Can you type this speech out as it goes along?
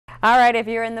All right, if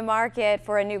you're in the market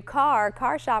for a new car,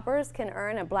 car shoppers can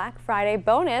earn a Black Friday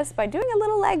bonus by doing a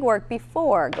little legwork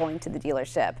before going to the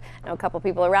dealership. Now, a couple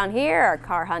people around here are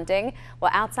car hunting. Well,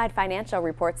 Outside Financial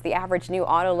reports the average new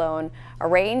auto loan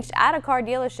arranged at a car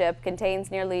dealership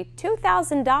contains nearly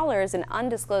 $2,000 in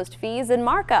undisclosed fees and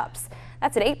markups.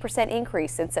 That's an 8%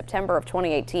 increase since September of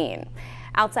 2018.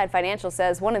 Outside Financial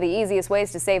says one of the easiest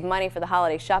ways to save money for the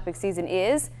holiday shopping season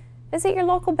is visit your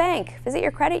local bank, visit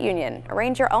your credit union,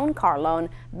 arrange your own car loan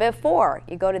before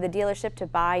you go to the dealership to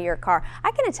buy your car.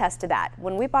 I can attest to that.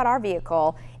 When we bought our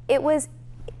vehicle, it was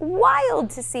wild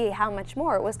to see how much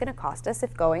more it was going to cost us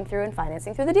if going through and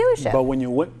financing through the dealership. But when you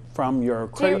went from your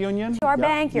credit union to our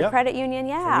bank, your credit union,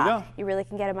 there you go. you really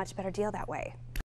can get a much better deal that way.